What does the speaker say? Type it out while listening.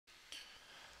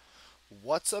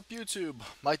What's up, YouTube?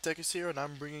 MikeDecIsHere, and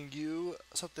I'm bringing you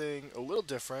something a little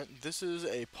different. This is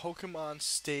a Pokemon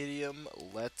Stadium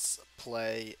Let's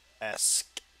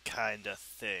Play-esque kind of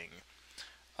thing.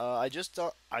 I just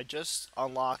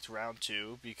unlocked round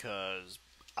two because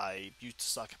I used to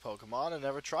suck at Pokemon and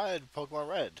never tried Pokemon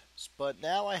Red. But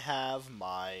now I have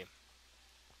my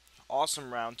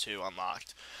awesome round two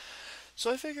unlocked. So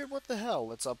I figured, what the hell,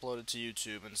 let's upload it to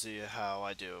YouTube and see how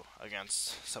I do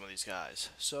against some of these guys.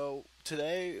 So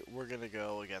today we're gonna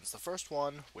go against the first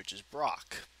one, which is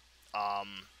Brock.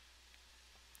 Um,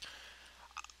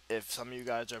 if some of you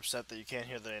guys are upset that you can't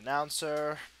hear the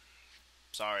announcer,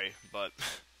 sorry, but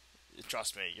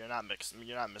trust me, you're not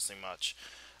missing much.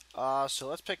 So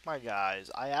let's pick my guys.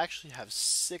 I actually have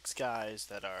 6 guys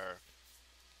that are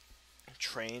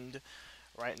trained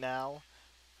right now,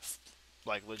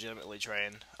 like legitimately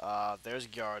trained. There's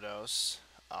Gyarados.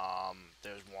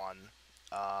 There's one.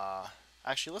 Uh,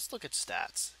 Actually, let's look at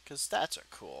stats because stats are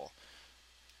cool.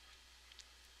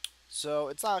 So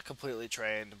it's not completely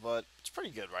trained, but it's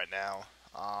pretty good right now.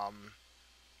 I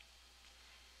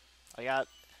got.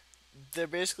 They're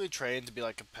basically trained to be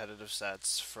like competitive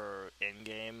sets for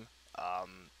in-game.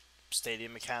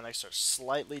 Stadium mechanics are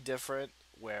slightly different,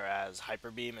 whereas Hyper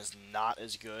Beam is not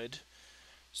as good.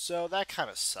 So that kind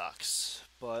of sucks.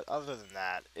 But other than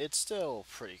that, it's still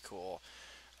pretty cool.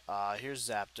 Here's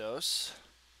Zapdos.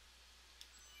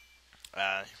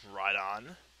 Right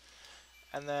on.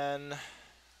 And then,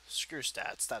 screw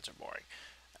stats. Stats are boring.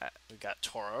 We got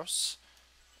Tauros.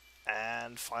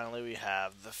 And finally, we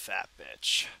have the Fat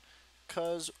Bitch.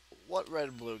 Because what red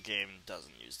and blue game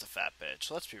doesn't use the Fat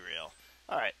Bitch? Let's be real.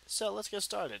 Alright, so let's get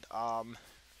started. I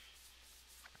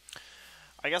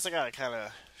guess I gotta kind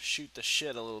of shoot the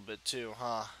shit a little bit too,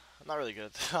 huh? I'm not really good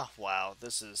at that. Oh, wow,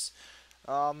 this is...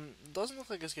 doesn't look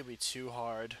like it's gonna be too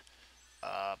hard.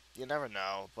 You never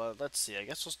know, but let's see. I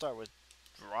guess we'll start with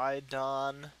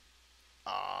Rhydon.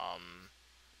 I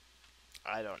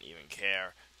don't even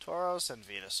care. Tauros and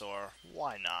Venusaur.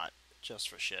 Why not? Just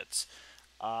for shits.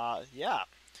 Yeah.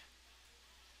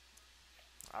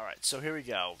 Alright, so here we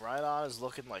go. Rhydon is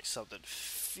looking like something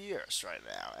fierce right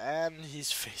now, and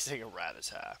he's facing a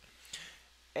Rattata.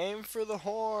 Aim for the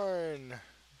horn,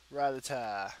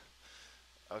 Rattata.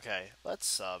 Okay, let's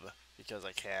sub, because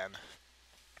I can.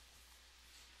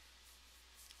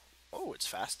 Oh, it's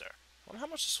faster. I wonder how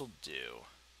much this will do.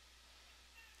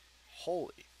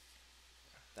 Holy.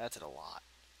 That did a lot.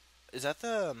 Is that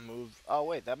the move? Oh,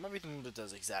 wait, that might be the move that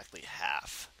does exactly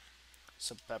half.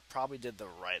 So that probably did the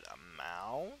right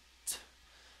amount.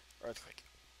 Earthquake.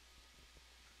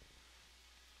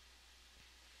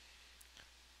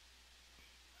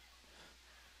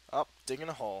 Up, digging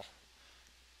a hole.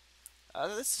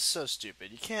 This is so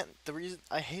stupid. You can't. The reason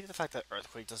I hate the fact that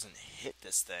Earthquake doesn't hit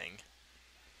this thing.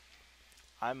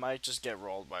 I might just get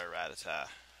rolled by a Rattata.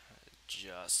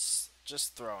 Just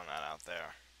throwing that out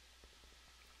there.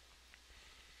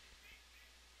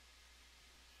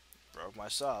 Broke my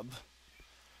sub.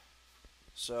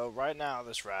 So right now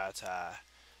this Rattata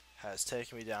has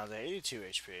taken me down to 82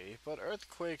 HP, but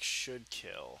Earthquake should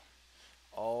kill.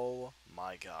 Oh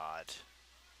my god.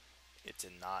 It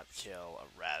did not kill a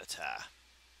Rattata.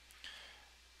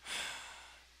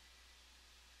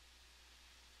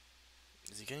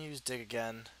 Is he going to use Dig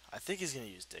again? I think he's going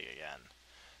to use Dig again.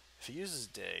 If he uses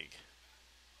Dig...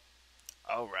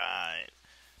 Alright.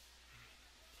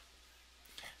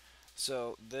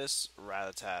 So this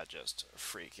Rattata just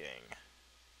freaking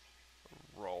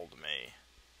rolled me.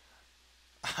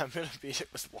 I'm going to beat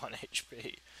it with 1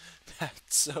 HP.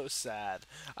 That's so sad.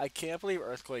 I can't believe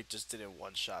Earthquake just didn't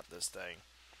one-shot this thing.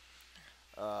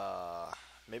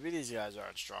 Maybe these guys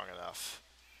aren't strong enough.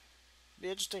 It'd be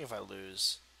interesting if I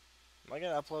lose. Am I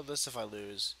gonna upload this if I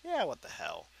lose? Yeah, what the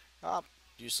hell.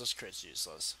 Useless crit's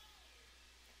useless.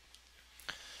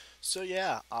 So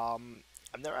yeah,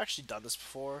 I've never actually done this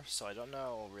before, so I don't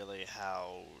know really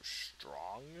how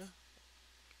strong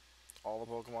all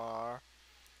the Pokemon are.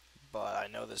 But I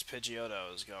know this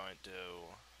Pidgeotto is going to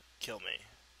kill me,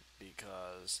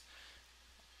 because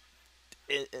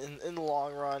in the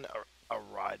long run, a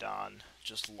Rhydon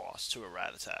just lost to a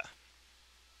Rattata.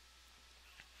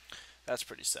 That's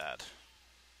pretty sad.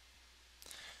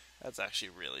 That's actually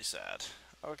really sad.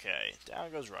 Okay,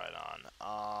 down goes Rhydon.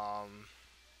 I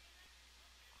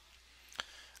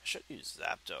should use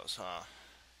Zapdos, huh?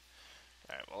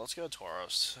 Alright, well, let's go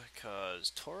Tauros, because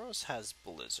Tauros has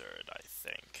Blizzard, I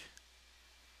think.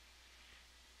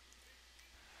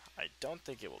 I don't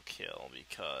think it will kill,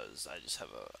 because I just have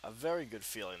a very good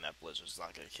feeling that Blizzard's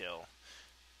not going to kill.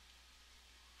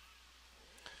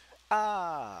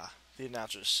 Ah! The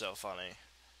announcer is so funny.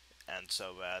 and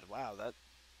so bad. Wow, that.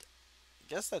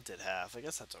 I guess that did half. I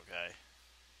guess that's okay.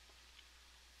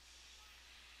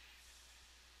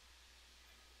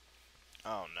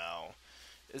 Oh no.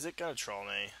 Is it gonna troll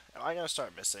me? Am I gonna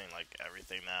start missing like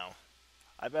everything now?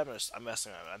 I bet I'm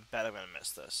messing up. I bet I'm gonna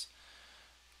miss this.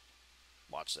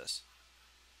 Watch this.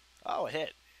 Oh, a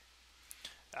hit.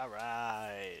 All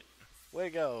right. Way to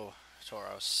go,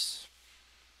 Tauros.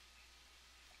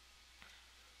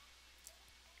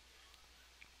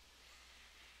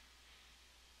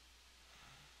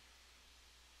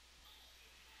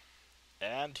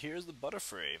 And here's the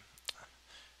Butterfree.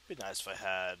 Be nice if I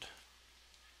had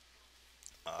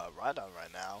Rhydon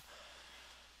right now,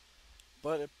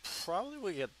 but it probably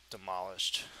would get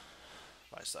demolished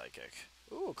by Psychic.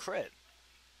 Ooh, crit.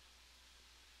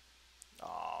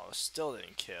 Oh, still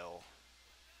didn't kill.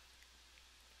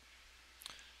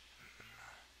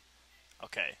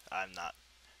 Okay, I'm not.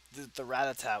 The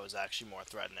Rattata was actually more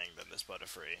threatening than this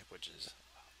Butterfree, which is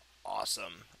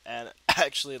awesome and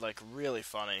actually like really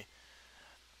funny.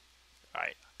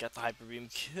 Alright, get the Hyper Beam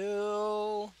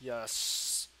kill.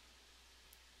 Yes.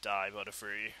 Die,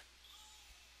 Butterfree.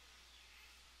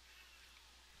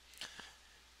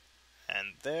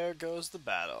 And there goes the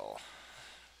battle.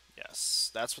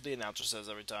 Yes, that's what the announcer says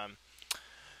every time.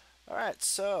 Alright,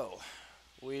 so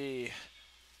we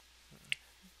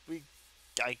we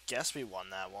I guess we won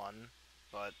that one,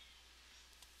 but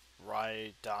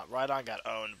Rhydon got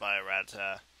owned by a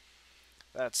Rattata.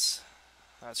 That's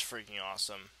that's freaking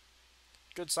awesome.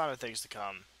 Good sign of things to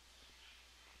come.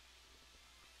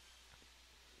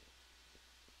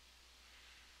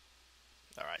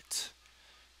 Alright.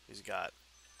 He's got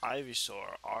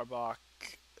Ivysaur, Arbok,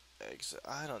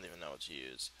 I don't even know what to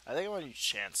use. I think I'm going to use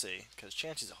Chansey, because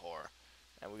Chansey's a whore,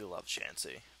 and we love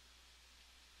Chansey.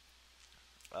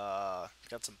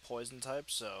 Got some poison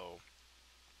types, so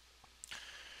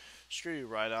screw you,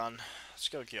 Rhydon. Let's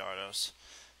go Gyarados.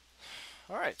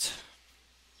 Alright.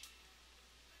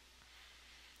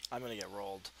 I'm going to get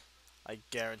rolled. I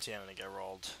guarantee I'm going to get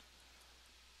rolled.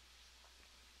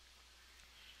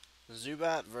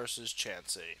 Zubat versus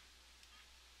Chansey.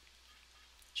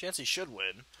 Chansey should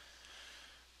win.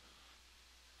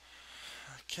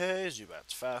 Okay,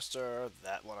 Zubat's faster.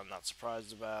 That one I'm not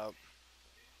surprised about.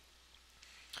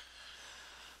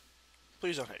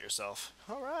 Please don't hit yourself.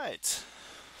 Alright.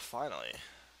 Finally.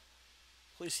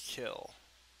 Please kill.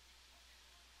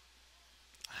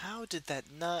 How did that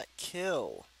not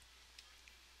kill?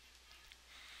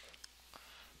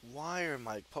 Why are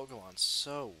my Pokemon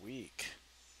so weak?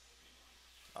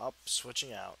 Up,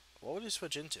 switching out. What would he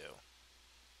switch into?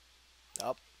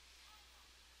 Up.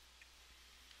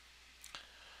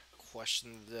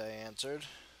 Question that I answered.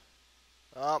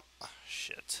 Oh,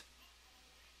 shit.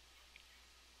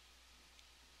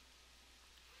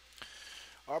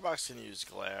 Arbok's can use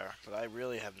Glare, but I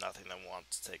really have nothing that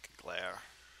wants to take a Glare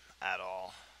at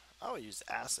all. Oh, I used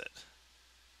Acid.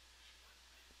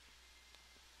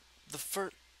 The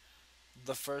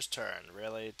first turn,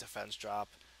 really? Defense drop?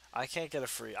 I can't get a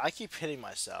free. I keep hitting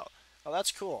myself. Oh,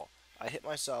 that's cool. I hit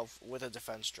myself with a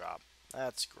defense drop.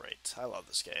 That's great. I love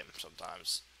this game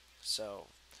sometimes. So,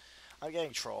 I'm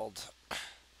getting trolled.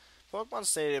 Pokemon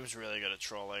Stadium's really good at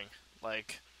trolling.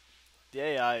 Like, the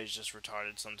AI is just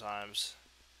retarded sometimes.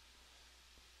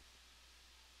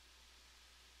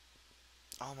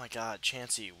 Oh my god,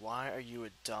 Chansey, why are you a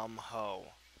dumb hoe?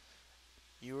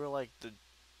 You were like the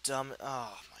dumb.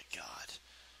 Oh my god.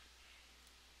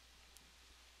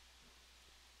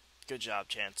 Good job,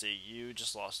 Chansey. You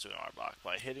just lost to an Arbok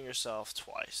by hitting yourself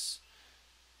twice.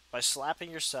 By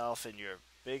slapping yourself in your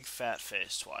big fat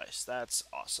face twice. That's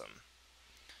awesome.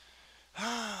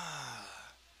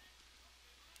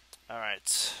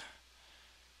 Alright.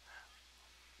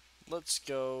 Let's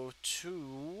go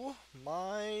to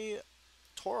my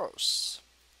Tauros.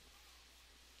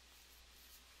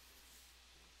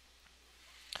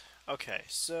 Okay,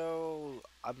 so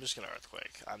I'm just gonna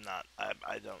Earthquake. I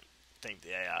don't think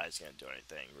the AI is gonna do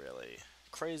anything really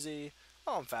crazy.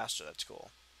 Oh, I'm faster, that's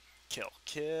cool. Kill.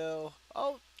 Kill.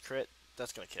 Oh, crit.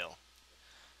 That's gonna kill.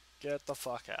 Get the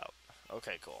fuck out.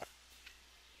 Okay, cool.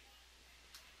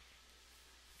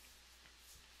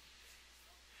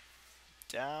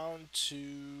 Down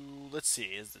to, let's see,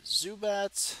 is it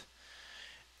Zubat?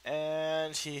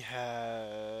 And he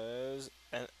has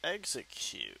an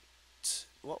Execute.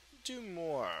 What would do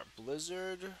more?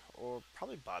 Blizzard or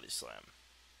probably Body Slam?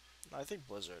 I think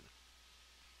Blizzard.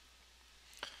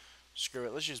 Screw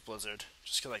it, let's use Blizzard,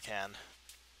 just because I can.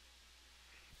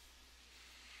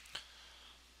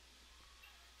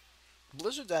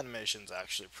 Blizzard's animation's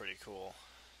actually pretty cool.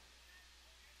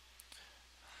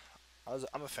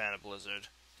 I'm a fan of Blizzard.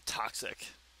 Toxic.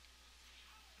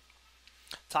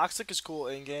 Toxic is cool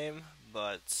in game,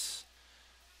 but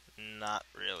not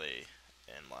really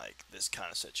in like this kind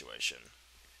of situation.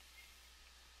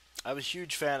 I'm a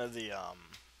huge fan of the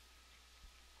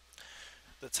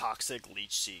toxic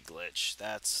leech seed glitch.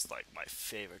 That's like my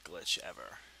favorite glitch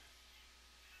ever.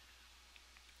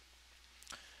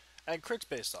 And crits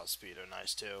based on speed are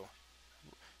nice too.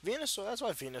 Venusaur, that's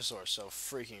why Venusaur is so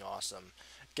freaking awesome.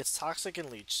 It gets toxic and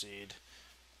leech seed,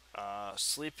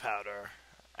 sleep powder,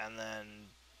 and then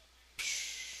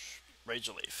Rage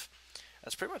Leaf.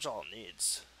 That's pretty much all it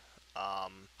needs.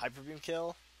 Hyper Beam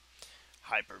kill,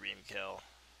 Hyper Beam kill.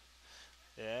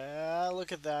 Yeah,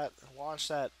 look at that. Launch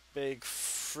that big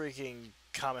freaking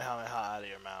Kamehameha out of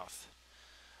your mouth.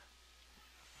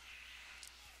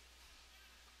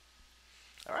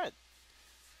 Alright,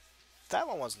 that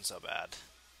one wasn't so bad.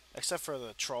 Except for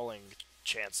the trolling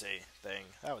Chansey thing.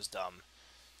 That was dumb.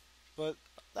 But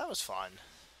that was fun.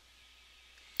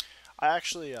 I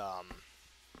actually,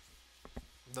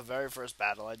 the very first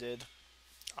battle I did,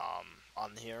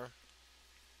 on here,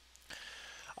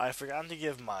 I forgot to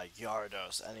give my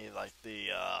Gyarados any, like, the,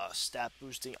 stat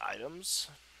boosting items.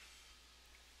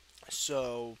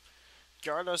 So,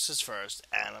 Gyarados is first,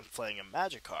 and I'm playing a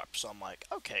Magikarp, so I'm like,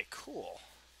 okay, cool.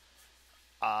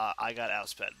 I got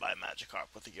outsped by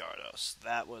Magikarp with the Gyarados.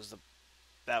 That was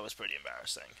pretty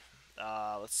embarrassing.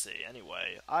 Let's see.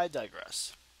 Anyway, I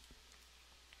digress.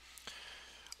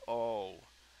 Oh,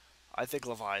 I think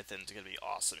Leviathan's gonna be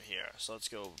awesome here. So let's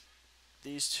go.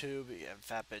 These two and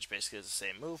Fat Bitch basically has the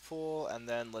same move pool, and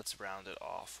then let's round it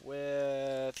off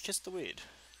with Kiss the Weed,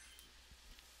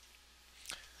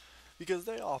 because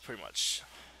they all pretty much.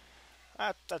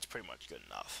 That's pretty much good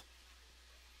enough.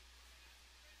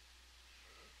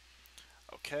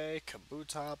 Okay,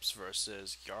 Kabutops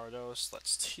versus Gyarados.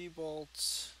 Let's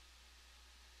T-Bolt.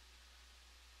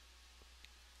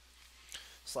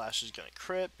 Slash is gonna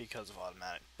crit because of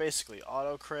automatic, basically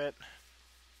auto crit.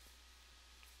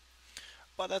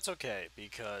 But that's okay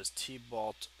because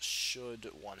T-Bolt should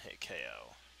one-hit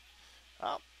KO.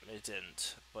 Oh, it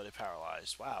didn't, but it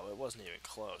paralyzed. Wow, it wasn't even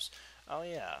close. Oh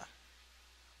yeah.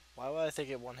 Why would I think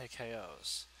it one-hit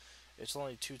KOs? It's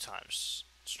only 2 times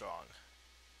strong.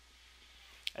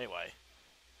 Anyway.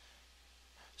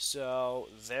 So,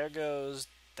 there goes...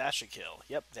 That should kill.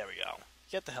 Yep, there we go.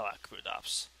 Get the hell out,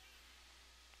 Kabutops.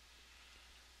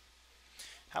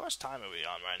 How much time are we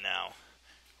on right now?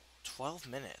 12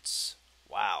 minutes.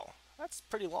 Wow. That's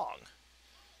pretty long.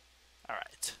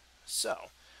 Alright. So.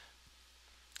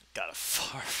 Got a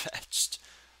Farfetch'd.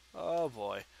 Oh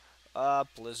boy.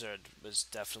 Blizzard was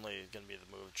definitely going to be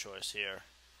the move of choice here.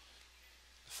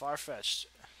 Farfetch'd.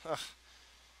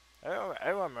 I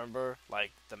remember,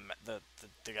 like, the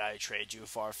guy who traded you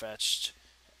Farfetch'd,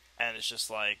 and it's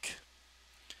just like,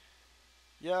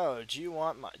 yo, do you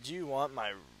want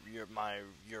your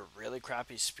really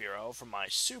crappy Spearow from my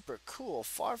super cool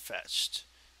Farfetch'd?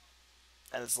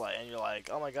 And it's like, and you're like,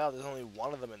 oh my god, there's only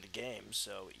one of them in the game,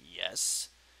 so yes.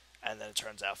 And then it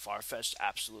turns out Farfetch'd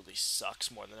absolutely sucks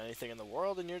more than anything in the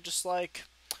world, and you're just like,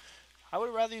 I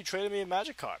would rather you traded me a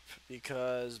Magikarp,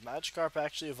 because Magikarp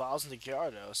actually evolves into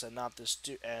Gyarados, and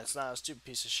it's not a stupid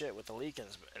piece of shit with a leak in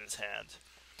his hand.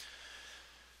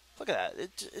 Look at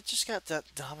that! It just got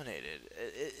dominated.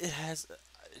 It has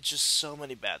just so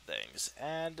many bad things.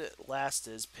 And last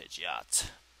is Pidgeot.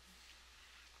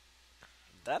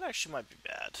 That actually might be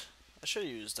bad. I should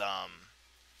have used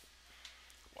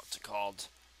what's it called?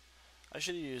 I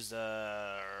should have used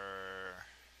I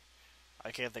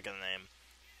can't think of the name.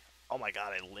 Oh my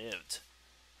god, I lived.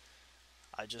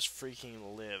 I just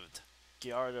freaking lived.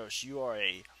 Gyarados, you are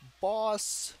a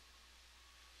boss!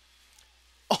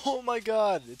 Oh my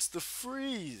god, it's the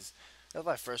freeze! That's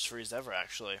my first freeze ever,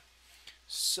 actually.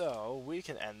 So, we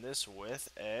can end this with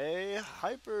a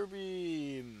Hyper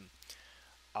Beam!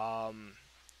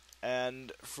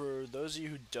 And for those of you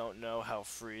who don't know how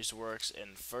freeze works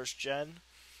in first gen,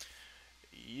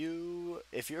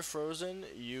 if you're frozen,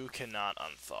 you cannot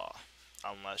unthaw.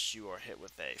 Unless you are hit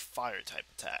with a fire type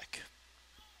attack.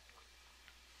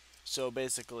 So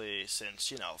basically, since,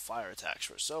 you know, fire attacks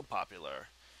were so popular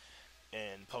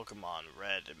in Pokemon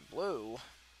Red and Blue,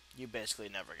 you basically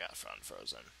never got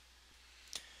unfrozen.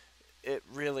 It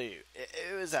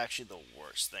was actually the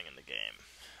worst thing in the game.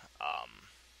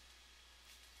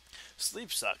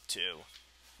 Sleep sucked too.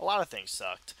 A lot of things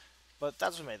sucked, but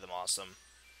that's what made them awesome.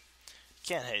 You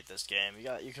can't hate this game.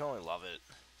 You can only love it.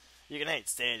 You can hate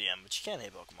Stadium, but you can't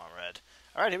hate Pokemon Red.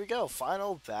 Alright, here we go.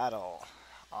 Final battle.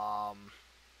 Wow.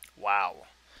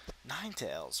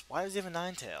 Ninetales. Why does he have a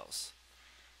Ninetales?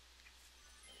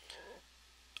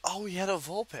 Oh, he had a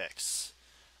Vulpix.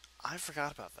 I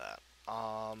forgot about that.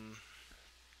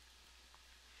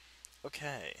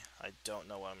 Okay, I don't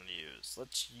know what I'm gonna use.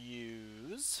 Let's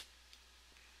use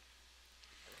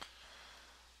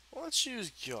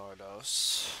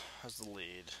Gyarados as the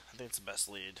lead. I think it's the best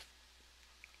lead.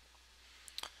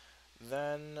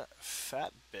 Then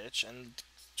Fat Bitch and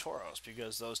Tauros,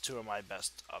 because those two are my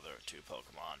best other two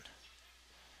Pokemon.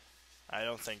 I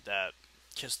don't think that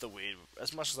Kiss the Weed,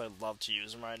 as much as I love to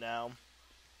use them right now,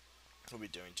 will be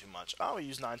doing too much. Oh, we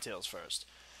use Ninetales first.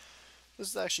 This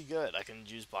is actually good. I can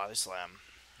use Body Slam.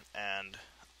 And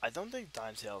I don't think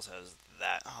Ninetales has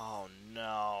that. Oh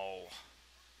no.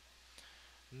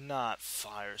 Not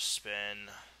Fire Spin.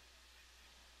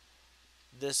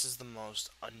 This is the most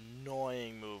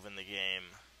annoying move in the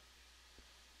game.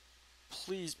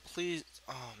 Please, please.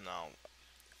 Oh no.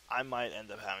 I might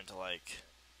end up having to, like,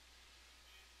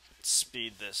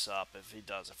 speed this up if he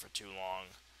does it for too long.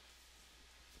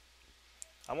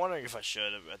 I'm wondering if I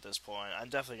should at this point. I'm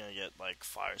definitely gonna get, like,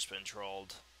 Fire Spin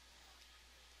trolled.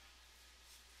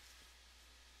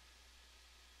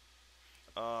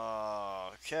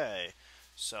 Okay.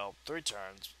 So, 3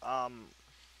 turns. I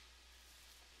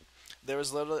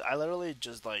literally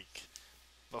just, like,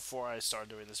 before I started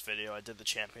doing this video, I did the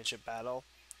championship battle,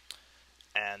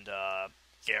 and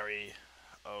Gary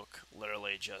Oak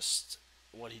literally just,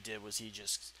 what he did was he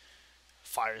just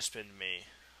fire spinned me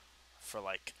for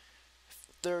like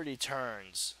 30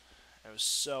 turns. It was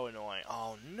so annoying.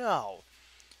 Oh no,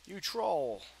 you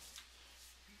troll!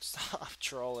 Stop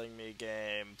trolling me,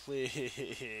 game,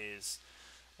 please.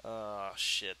 Oh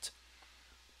shit.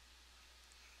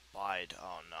 Bide.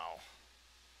 Oh no.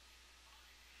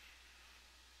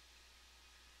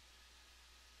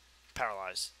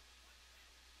 Paralyze.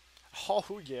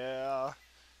 Oh yeah.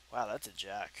 Wow, that's a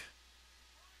jack.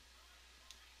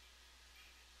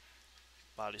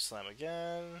 Body slam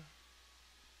again.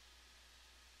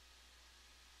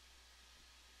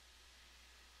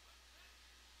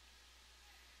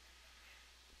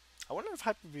 I wonder if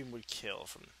Hyper Beam would kill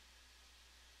from.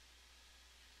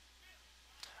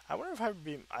 I wonder if Hyper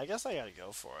Beam. I guess I gotta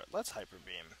go for it. Let's Hyper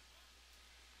Beam.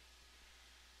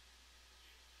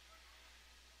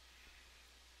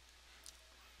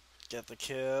 Get the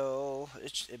kill.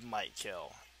 It might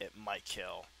kill. It might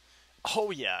kill.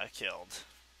 Oh yeah, it killed.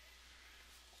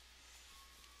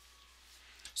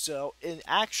 So in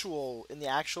the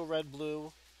actual red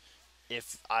blue,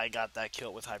 if I got that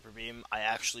kill with Hyper Beam, I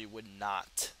actually would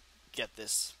not get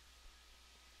this.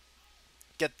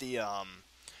 Get the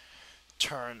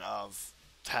turn of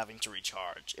having to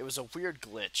recharge. It was a weird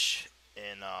glitch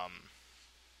in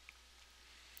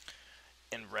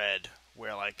red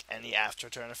where like any after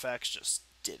turn effects just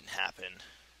didn't happen.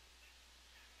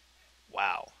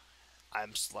 Wow,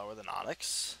 I'm slower than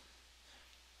Onyx.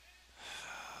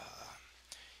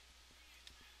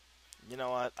 You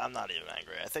know what? I'm not even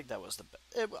angry. I think that was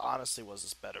it honestly was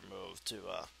this better move to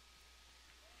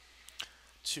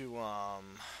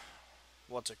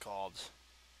what's it called?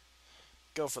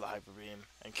 Go for the Hyper Beam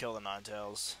and kill the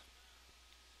Ninetales.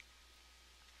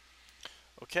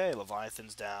 Okay,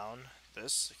 Leviathan's down.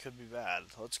 This could be bad.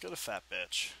 Let's go to Fat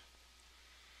Bitch.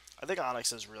 I think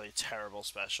Onyx is really terrible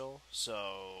special,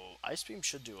 so Ice Beam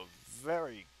should do a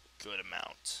very good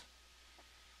amount.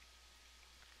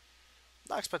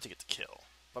 Not expecting it to kill,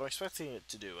 but I'm expecting it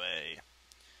to do a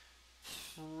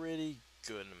pretty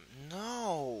good.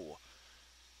 No!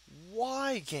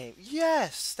 Why, game?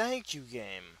 Yes! Thank you,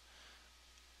 game.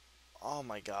 Oh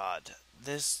my god.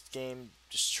 This game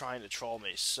just trying to troll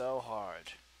me so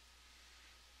hard.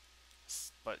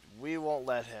 But we won't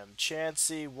let him.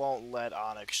 Chansey won't let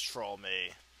Onyx troll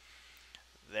me.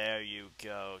 There you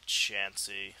go,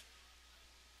 Chansey.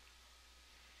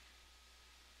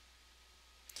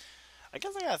 I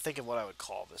guess I gotta think of what I would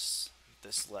call this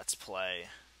Let's Play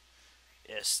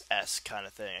S kind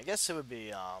of thing. I guess it would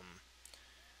be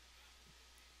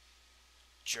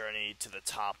Journey to the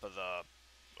Top of the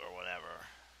or whatever.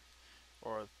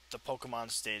 Or the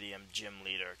Pokemon Stadium Gym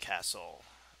Leader Castle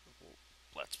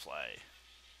Let's Play.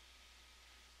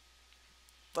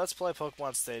 Let's Play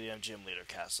Pokemon Stadium Gym Leader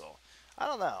Castle. I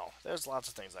don't know. There's lots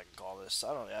of things I can call this.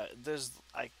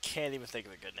 I can't even think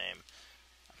of a good name.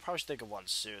 I probably should think of one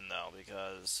soon though,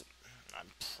 because I'm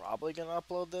probably gonna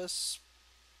upload this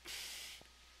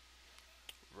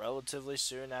relatively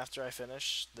soon after I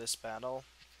finish this battle.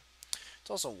 It's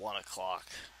also 1 o'clock.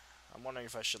 I'm wondering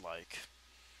if I should like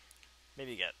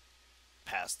maybe get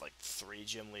past like 3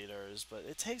 gym leaders, but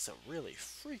it takes a really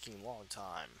freaking long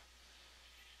time.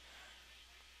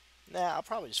 Nah, I'll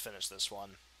probably just finish this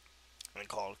one and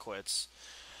call it quits.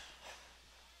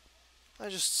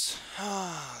 This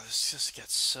just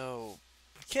gets so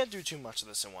Can't do too much of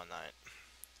this in one night.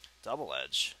 Double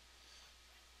edge.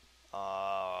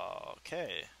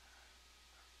 Okay.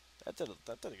 That did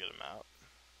a good amount.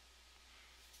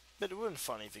 But it would have been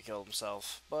funny if he killed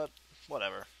himself, but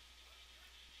whatever.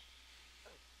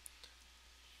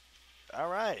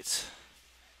 Alright.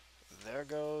 There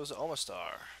goes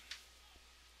Omastar.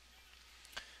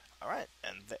 Alright,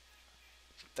 and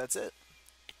that's it.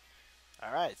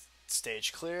 Alright,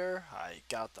 stage clear. I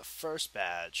got the first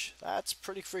badge. That's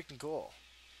pretty freaking cool.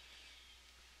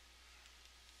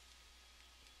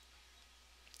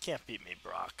 Can't beat me,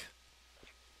 Brock.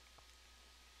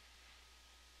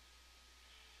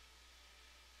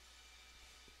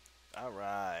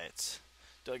 Alright.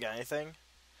 Do I got anything?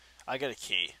 I got a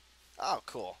key. Oh,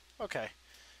 cool. Okay.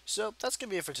 So, that's gonna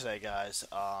be it for today, guys.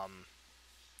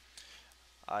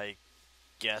 I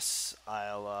guess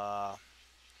I'll,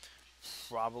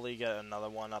 probably get another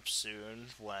one up soon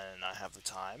when I have the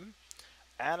time.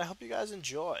 And I hope you guys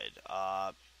enjoyed.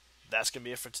 That's gonna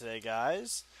be it for today,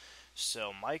 guys.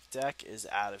 So, Mike Deck is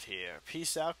out of here.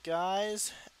 Peace out,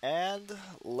 guys, and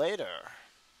later.